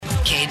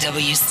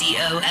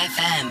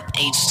WCO-FM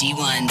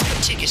HD1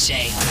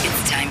 Chickasha.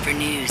 It's time for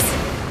news.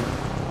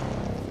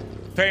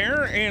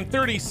 Fair and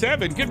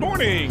 37. Good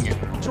morning.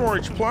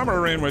 George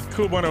Plummer in with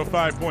KOOL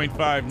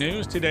 105.5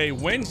 News. Today,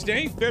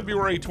 Wednesday,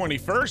 February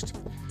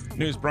 21st.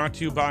 News brought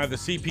to you by the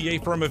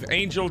CPA firm of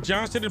Angel,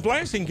 Johnston &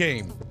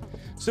 Blasingame,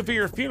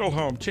 Severe Funeral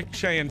Home,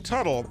 Chickasha and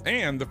Tuttle,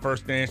 and the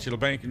First National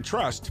Bank and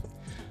Trust.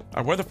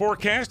 Our weather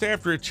forecast: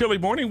 after a chilly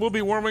morning, we'll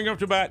be warming up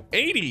to about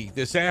 80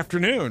 this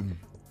afternoon.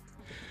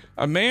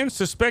 A man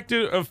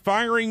suspected of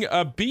firing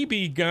a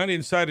BB gun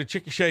inside a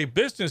Chickasha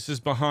business is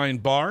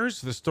behind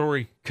bars. The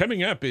story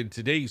coming up in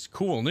today's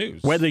KOOL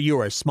News. Whether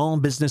you're a small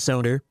business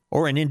owner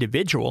or an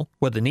individual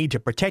with a need to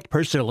protect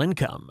personal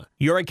income,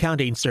 your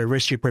accounting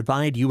service should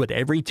provide you with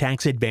every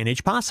tax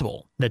advantage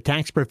possible. The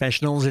tax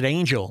professionals at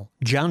Angel,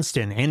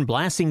 Johnston, and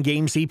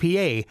Blasingame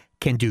CPA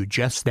can do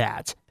just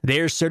that.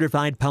 They're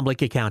certified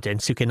public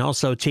accountants who can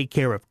also take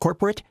care of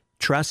corporate,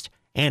 trust,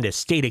 and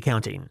estate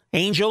accounting.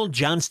 Angel,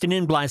 Johnston,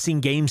 and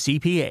Blasingame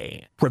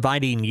CPA,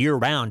 providing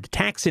year-round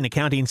tax and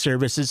accounting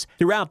services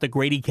throughout the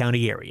Grady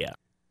County area.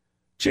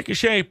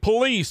 Chickasha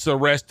police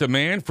arrest a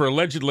man for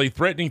allegedly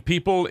threatening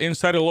people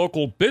inside a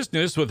local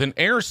business with an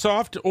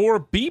airsoft or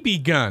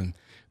BB gun.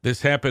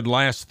 This happened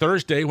last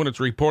Thursday when it's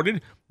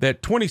reported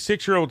that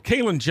 26-year-old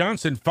Kaylin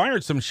Johnson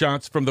fired some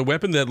shots from the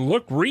weapon that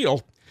looked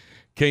real.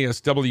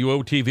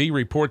 KSWO-TV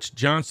reports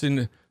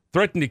Johnson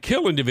threatened to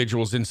kill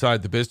individuals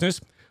inside the business.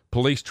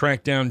 Police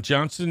tracked down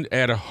Johnson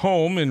at a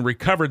home and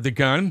recovered the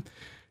gun.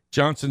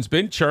 Johnson's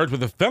been charged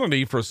with a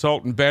felony for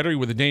assault and battery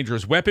with a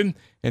dangerous weapon,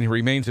 and he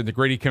remains in the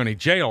Grady County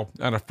Jail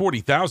on a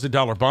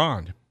 $40,000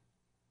 bond.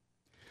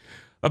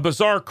 A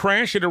bizarre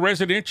crash in a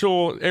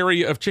residential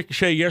area of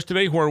Chickasha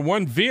yesterday where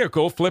one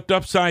vehicle flipped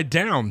upside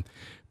down.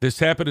 This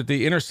happened at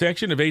the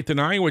intersection of 8th and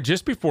Iowa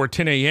just before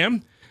 10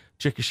 a.m.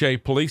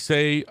 Chickasha police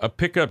say a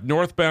pickup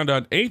northbound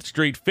on 8th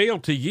Street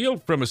failed to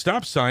yield from a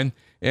stop sign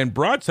and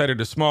broadsided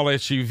a small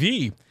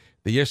SUV.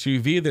 The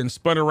SUV then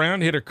spun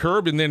around, hit a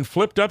curb, and then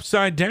flipped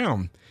upside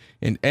down.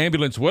 An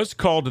ambulance was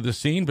called to the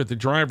scene, but the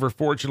driver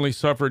fortunately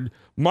suffered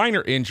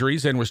minor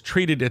injuries and was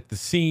treated at the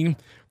scene.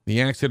 The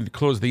accident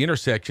closed the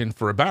intersection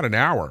for about an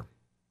hour.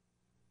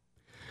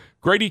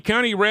 Grady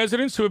County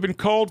residents who have been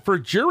called for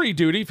jury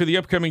duty for the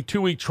upcoming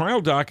 2-week trial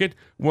docket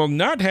will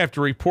not have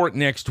to report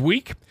next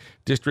week.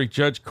 District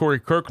Judge Corey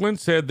Kirkland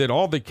said that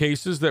all the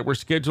cases that were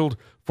scheduled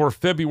for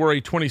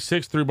February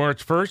 26th through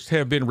March 1st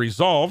have been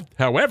resolved.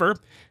 However,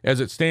 as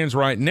it stands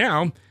right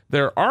now,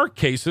 there are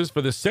cases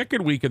for the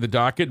second week of the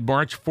docket,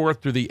 March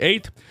 4th through the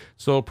 8th,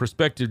 so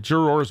prospective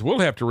jurors will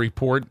have to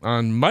report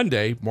on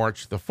Monday,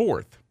 March the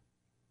 4th.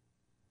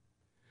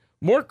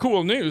 More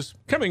KOOL news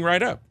coming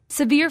right up.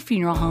 Severe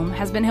Funeral Home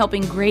has been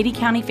helping Grady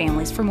County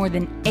families for more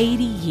than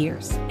 80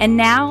 years. And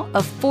now,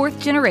 a fourth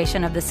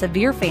generation of the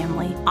Severe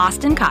family,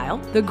 Austin Kyle,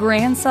 the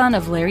grandson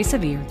of Larry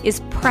Severe, is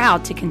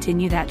proud to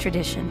continue that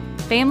tradition.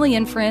 Family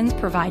and friends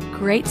provide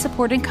great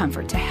support and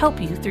comfort to help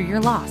you through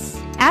your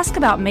loss. Ask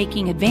about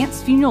making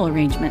advanced funeral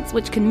arrangements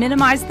which can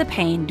minimize the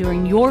pain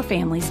during your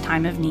family's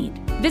time of need.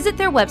 Visit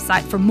their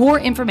website for more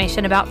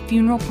information about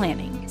funeral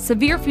planning,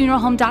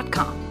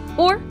 severefuneralhome.com.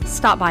 Or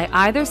stop by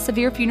either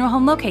Severe Funeral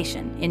Home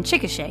location in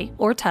Chickasha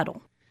or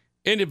Tuttle.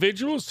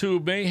 Individuals who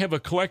may have a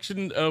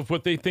collection of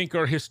what they think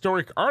are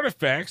historic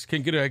artifacts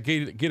can get a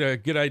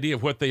good idea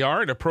of what they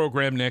are at a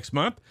program next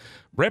month.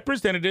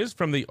 Representatives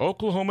from the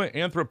Oklahoma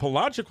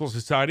Anthropological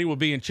Society will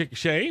be in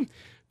Chickasha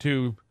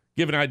to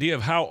give an idea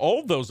of how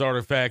old those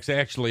artifacts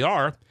actually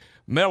are.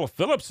 Mel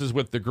Phillips is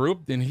with the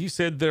group, and he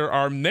said there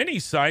are many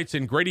sites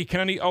in Grady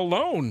County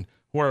alone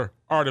where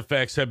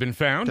artifacts have been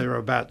found. There are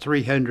about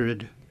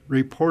 300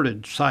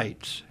 reported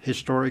sites,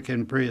 historic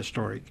and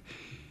prehistoric.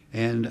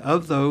 And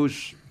of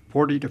those,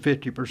 40 to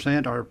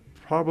 50% are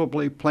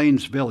probably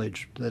Plains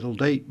Village that'll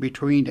date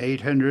between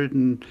 800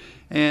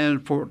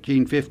 and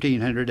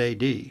 1500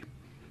 AD.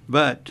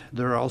 But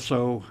there are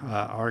also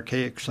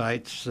archaic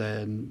sites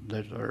and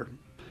that are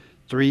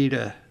 3,000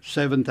 to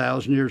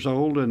 7,000 years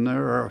old, and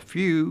there are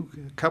a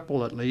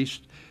couple at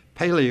least,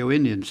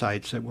 Paleo-Indian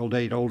sites that will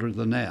date older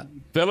than that.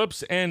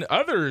 Phillips and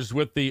others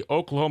with the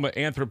Oklahoma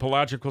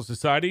Anthropological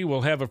Society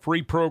will have a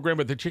free program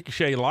at the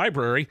Chickasha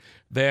Library.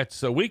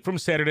 That's a week from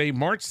Saturday,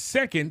 March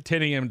 2nd,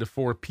 10 a.m. to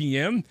 4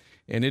 p.m.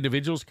 And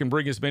individuals can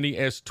bring as many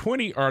as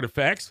 20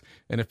 artifacts,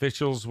 and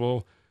officials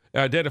will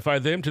identify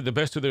them to the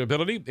best of their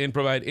ability and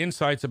provide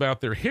insights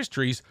about their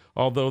histories,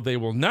 although they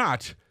will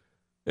not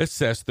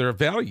assess their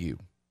value.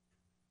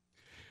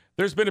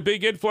 There's been a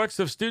big influx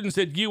of students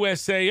at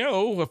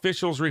USAO.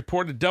 Officials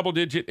report a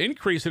double-digit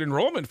increase in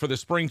enrollment for the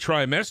spring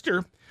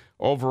trimester.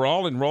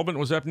 Overall, enrollment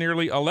was up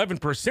nearly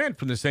 11%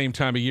 from the same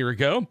time a year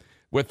ago,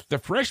 with the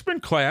freshman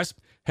class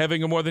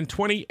having a more than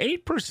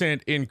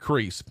 28%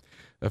 increase.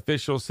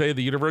 Officials say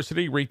the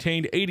university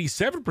retained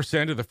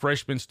 87% of the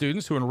freshman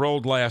students who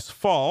enrolled last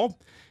fall,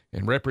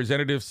 and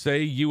representatives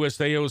say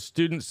USAO's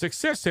Student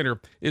Success Center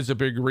is a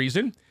big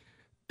reason.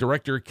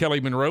 Director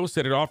Kelly Monroe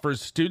said it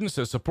offers students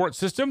a support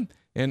system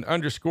and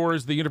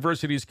underscores the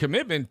university's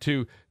commitment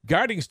to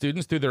guiding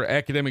students through their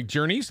academic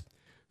journeys.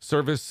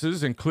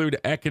 Services include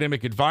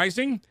academic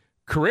advising,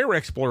 career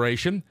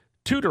exploration,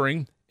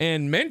 tutoring,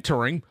 and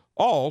mentoring,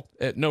 all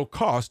at no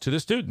cost to the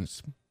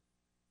students.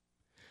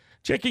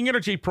 Checking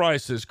energy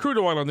prices. Crude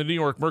oil on the New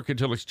York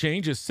Mercantile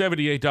Exchange is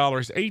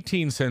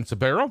 $78.18 a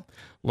barrel.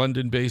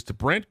 London-based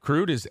Brent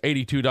crude is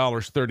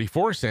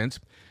 $82.34.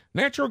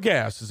 Natural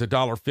gas is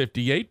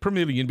 $1.58 per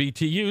million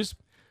BTUs.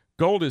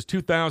 Gold is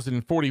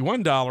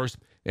 $2,041,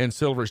 and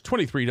silver is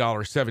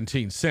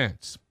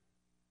 $23.17.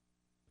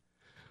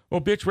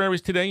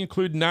 Obituaries today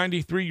include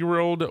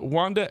 93-year-old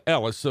Wanda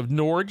Ellis of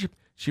Norge.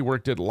 She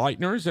worked at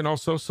Leitner's and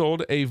also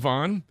sold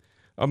Avon.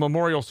 A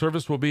memorial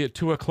service will be at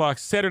 2 o'clock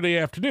Saturday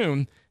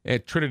afternoon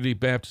at Trinity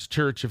Baptist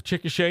Church of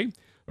Chickasha.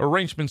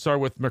 Arrangements are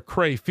with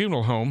McCrae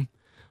Funeral Home.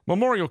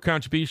 Memorial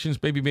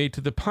contributions may be made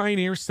to the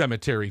Pioneer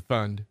Cemetery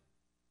Fund.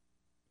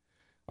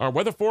 Our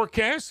weather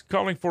forecast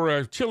calling for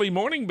a chilly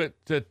morning, but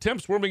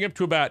temps warming up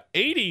to about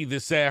 80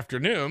 this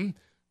afternoon.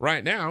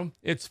 Right now,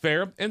 it's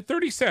fair and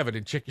 37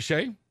 in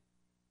Chickasha.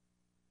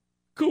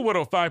 KOOL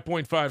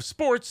 105.5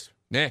 Sports,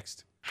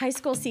 next. High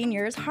school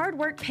seniors, hard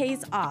work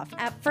pays off.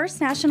 At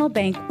First National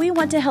Bank, we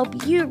want to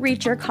help you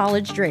reach your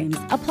college dreams.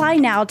 Apply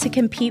now to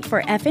compete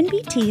for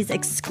FNBT's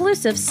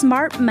exclusive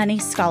Smart Money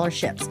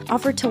scholarships,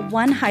 offered to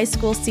one high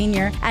school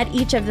senior at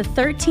each of the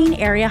 13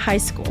 area high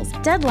schools.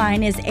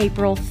 Deadline is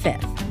April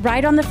 5th.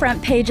 Right on the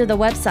front page of the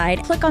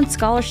website, click on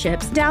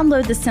scholarships,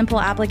 download the simple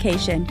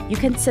application. You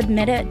can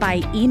submit it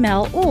by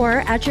email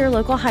or at your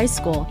local high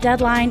school.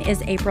 Deadline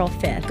is April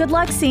 5th. Good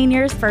luck,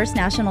 seniors. First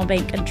National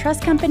Bank and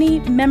Trust Company,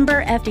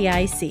 member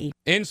FDIC.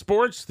 In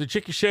sports, the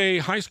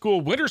Chickasha High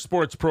School winter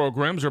sports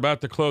programs are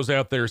about to close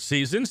out their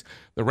seasons.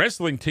 The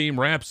wrestling team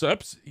wraps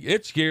up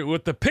its year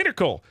with the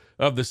pinnacle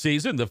of the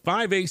season, the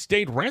 5A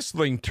State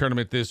Wrestling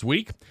Tournament this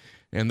week.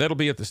 And that'll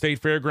be at the State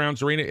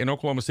Fairgrounds Arena in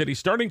Oklahoma City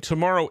starting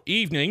tomorrow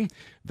evening.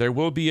 There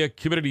will be a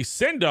community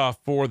send-off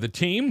for the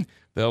team.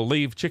 They'll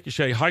leave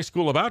Chickasha High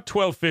School about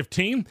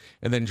 12:15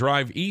 and then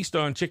drive east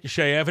on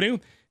Chickasha Avenue.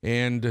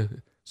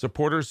 And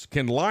supporters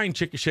can line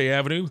Chickasha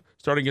Avenue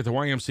starting at the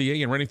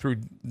YMCA and running through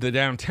the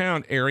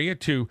downtown area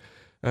to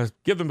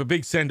give them a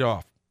big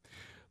send-off.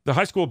 The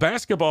high school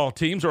basketball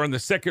teams are in the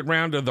second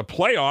round of the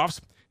playoffs,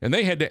 and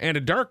they head to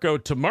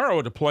Anadarko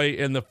tomorrow to play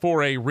in the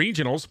 4A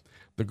regionals.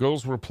 The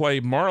girls will play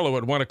Marlow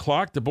at 1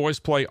 o'clock. The boys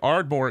play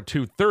Ardmore at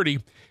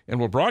 2:30, and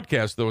we'll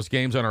broadcast those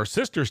games on our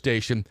sister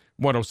station,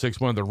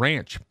 106.1 The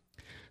Ranch.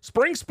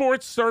 Spring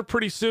sports start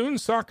pretty soon.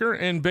 Soccer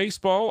and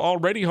baseball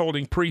already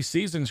holding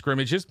preseason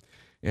scrimmages.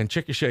 And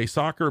Chickasha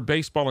soccer,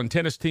 baseball, and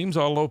tennis teams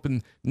all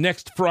open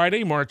next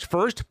Friday, March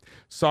 1st.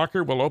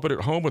 Soccer will open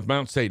at home with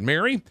Mount St.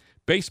 Mary.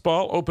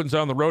 Baseball opens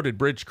on the road at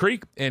Bridge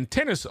Creek. And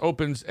tennis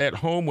opens at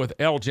home with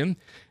Elgin.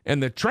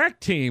 And the track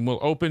team will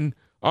open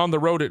on the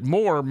road at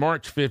Moore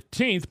March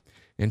 15th.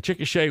 And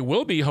Chickasha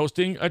will be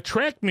hosting a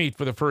track meet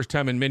for the first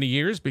time in many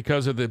years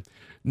because of the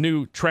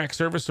new track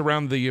service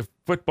around the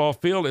football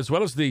field, as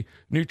well as the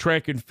new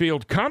track and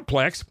field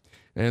complex.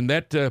 And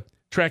that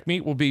track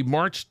meet will be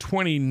March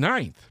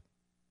 29th.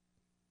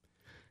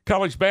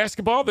 College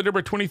basketball, the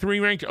number 23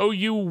 ranked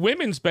OU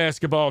women's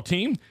basketball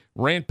team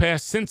ran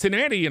past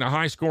Cincinnati in a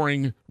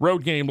high-scoring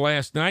road game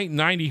last night,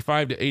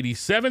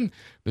 95-87.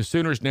 The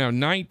Sooners now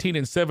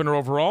 19-7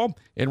 overall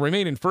and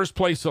remain in first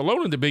place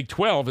alone in the Big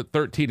 12 at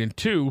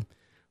 13-2.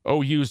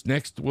 OU's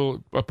next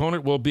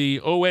opponent will be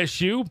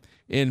OSU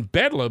in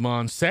Bedlam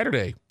on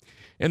Saturday.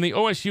 And the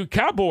OSU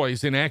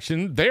Cowboys in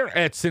action, they're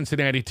at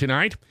Cincinnati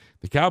tonight.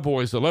 The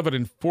Cowboys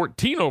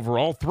 11-14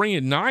 overall,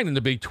 3-9 in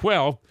the Big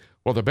 12.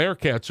 While the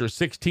Bearcats are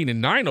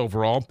 16-9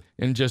 overall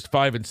and just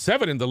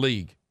 5-7 in the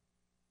league.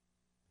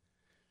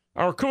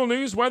 Our KOOL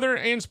news, weather,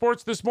 and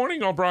sports this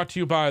morning all brought to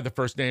you by the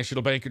First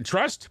National Bank and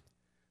Trust,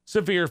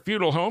 Sevier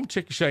Funeral Home,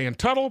 Chickasha and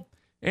Tuttle,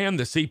 and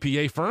the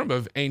CPA firm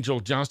of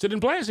Angel, Johnston,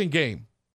 and Blasingame.